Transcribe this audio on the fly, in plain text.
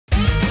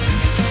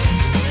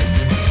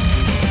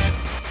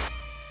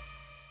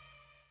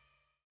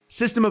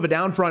System of a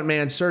Down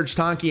frontman Serj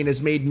Tankian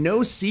has made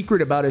no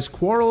secret about his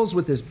quarrels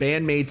with his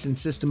bandmates in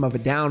System of a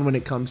Down when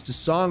it comes to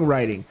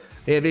songwriting.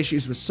 They have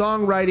issues with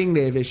songwriting,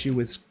 they have issue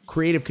with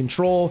creative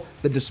control,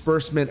 the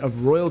disbursement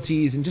of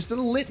royalties, and just a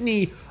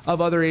litany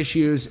of other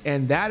issues,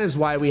 and that is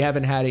why we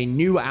haven't had a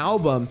new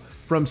album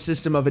from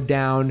System of a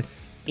Down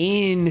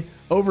in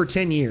over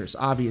 10 years,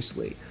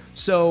 obviously.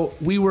 So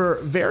we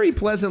were very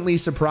pleasantly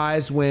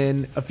surprised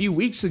when a few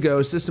weeks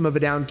ago System of a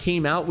Down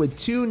came out with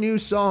 2 new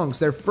songs,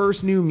 their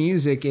first new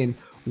music in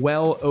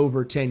well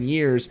over 10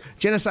 years,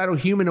 Genocidal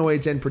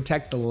Humanoids and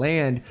Protect the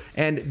Land,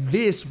 and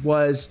this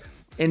was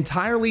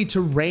entirely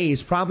to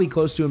raise probably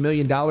close to $1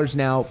 million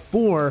now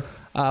for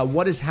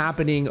what is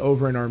happening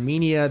over in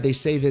Armenia. They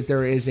say that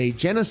there is a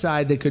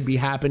genocide that could be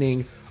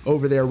happening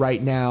over there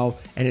right now,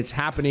 and it's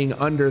happening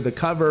under the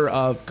cover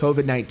of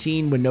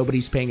COVID-19 when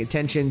nobody's paying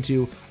attention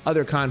to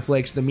other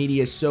conflicts. The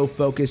media is so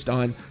focused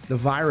on the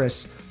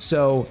virus.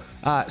 So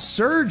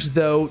Serj,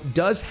 though,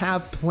 does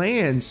have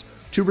plans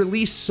to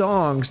release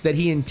songs that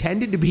he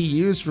intended to be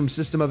used from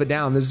System of a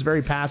Down. This is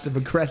very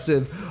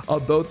passive-aggressive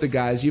of both the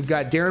guys. You've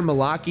got Darren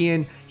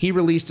Malakian. He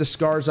released a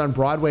Scars on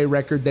Broadway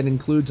record that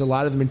includes a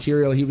lot of the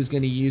material he was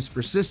going to use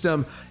for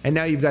System, and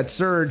now you've got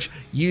Serj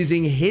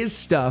using his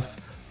stuff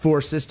for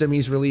System.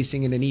 He's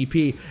releasing in an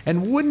EP.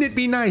 And wouldn't it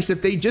be nice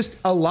if they just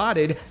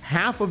allotted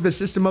half of the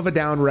System of a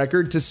Down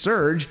record to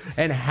Serj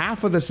and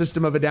half of the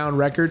System of a Down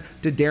record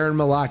to Darren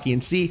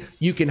Malakian? See,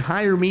 you can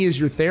hire me as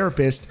your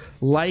therapist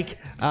like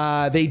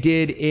they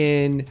did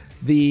in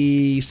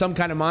the Some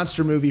Kind of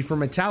Monster movie for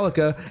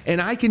Metallica, and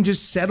I can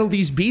just settle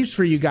these beefs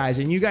for you guys,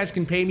 and you guys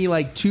can pay me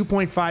like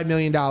 $2.5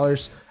 million,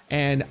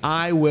 and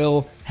I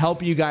will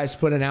help you guys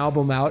put an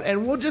album out,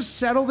 and we'll just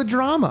settle the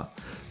drama.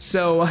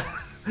 So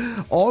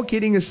all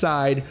kidding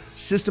aside,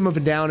 System of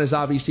a Down is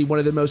obviously one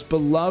of the most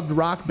beloved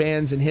rock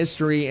bands in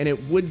history, and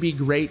it would be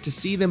great to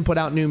see them put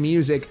out new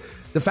music.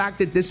 The fact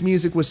that this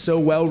music was so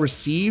well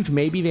received,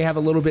 maybe they have a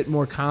little bit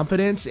more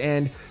confidence,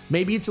 and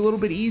maybe it's a little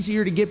bit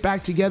easier to get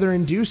back together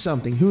and do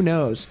something. Who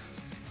knows?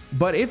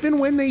 But if and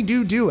when they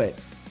do it,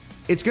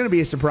 it's going to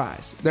be a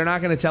surprise. They're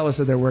not going to tell us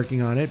that they're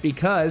working on it,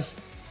 because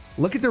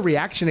look at the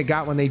reaction it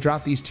got when they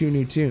dropped these 2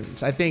 new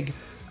tunes. I think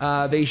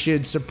they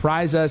should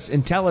surprise us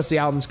and tell us the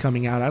album's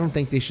coming out. I don't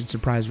think they should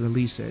surprise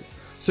release it.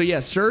 So yeah,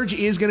 Serj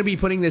is going to be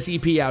putting this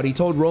EP out. He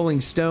told Rolling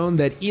Stone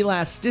that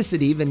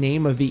Elasticity, the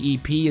name of the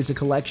EP, is a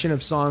collection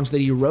of songs that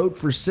he wrote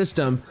for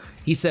System.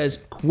 He says,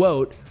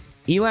 quote,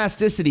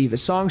 "Elasticity, the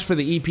songs for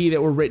the EP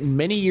that were written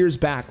many years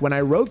back. When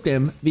I wrote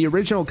them, the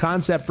original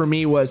concept for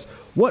me was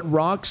what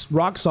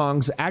rock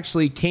songs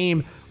actually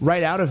came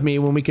right out of me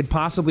when we could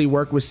possibly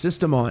work with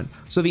System on.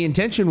 So the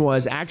intention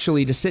was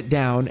actually to sit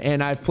down,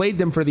 and I've played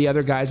them for the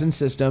other guys in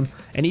System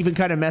and even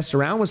kind of messed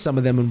around with some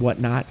of them and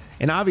whatnot.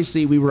 And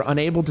obviously we were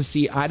unable to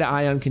see eye to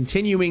eye on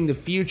continuing the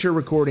future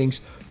recordings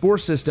for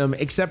System,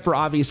 except for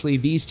obviously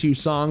these 2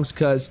 songs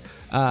because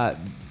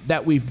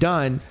that we've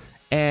done.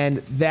 And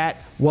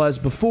that was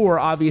before,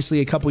 obviously,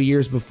 a couple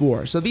years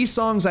before. So these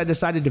songs, I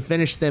decided to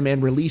finish them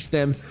and release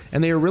them,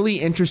 and they are really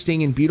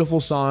interesting and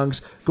beautiful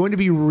songs, going to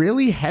be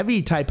really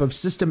heavy type of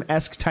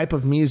System-esque type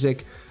of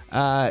music,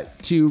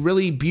 to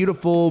really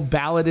beautiful,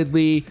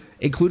 balladedly,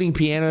 including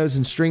pianos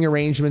and string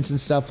arrangements and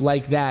stuff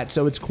like that.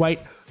 So it's quite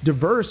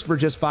diverse for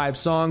just 5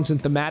 songs,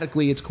 and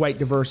thematically it's quite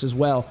diverse as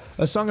well.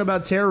 A song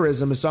about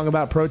terrorism, a song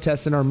about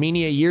protests in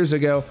Armenia years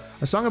ago,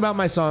 a song about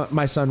my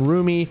son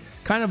Rumi,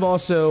 kind of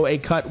also a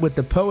cut with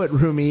the poet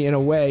Rumi in a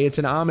way. It's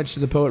an homage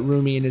to the poet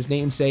Rumi and his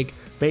namesake,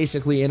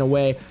 basically, in a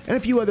way, and a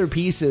few other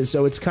pieces,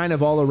 so it's kind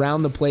of all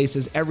around the place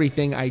as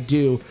everything I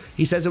do.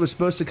 He says it was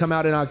supposed to come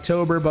out in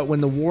October, but when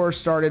the war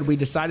started, we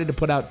decided to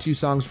put out 2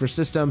 songs for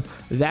System.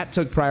 That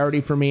took priority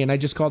for me, and I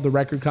just called the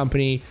record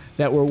company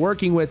that we're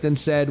working with and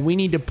said, we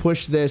need to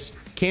push this.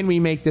 Can we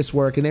make this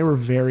work? And they were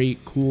very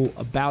cool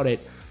about it.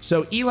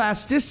 So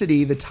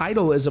Elasticity, the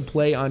title, is a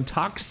play on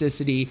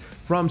Toxicity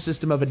from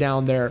System of a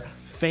Down, their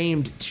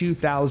famed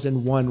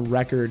 2001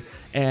 record.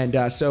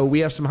 And so we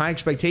have some high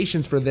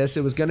expectations for this.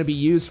 It was going to be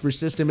used for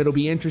System. It'll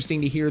be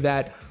interesting to hear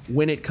that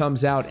when it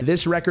comes out.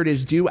 This record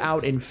is due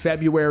out in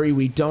February.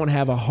 We don't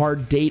have a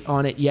hard date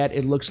on it yet,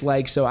 it looks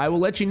like. So I will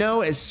let you know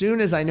as soon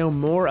as I know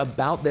more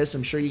about this.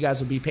 I'm sure you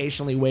guys will be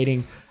patiently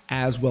waiting,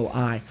 as will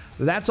I.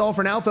 That's all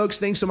for now, folks.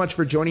 Thanks so much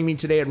for joining me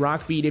today at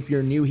Rockfeed. If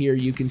you're new here,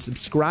 you can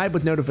subscribe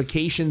with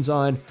notifications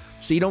on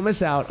so you don't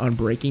miss out on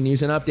breaking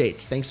news and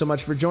updates. Thanks so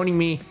much for joining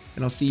me,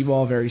 and I'll see you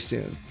all very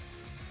soon.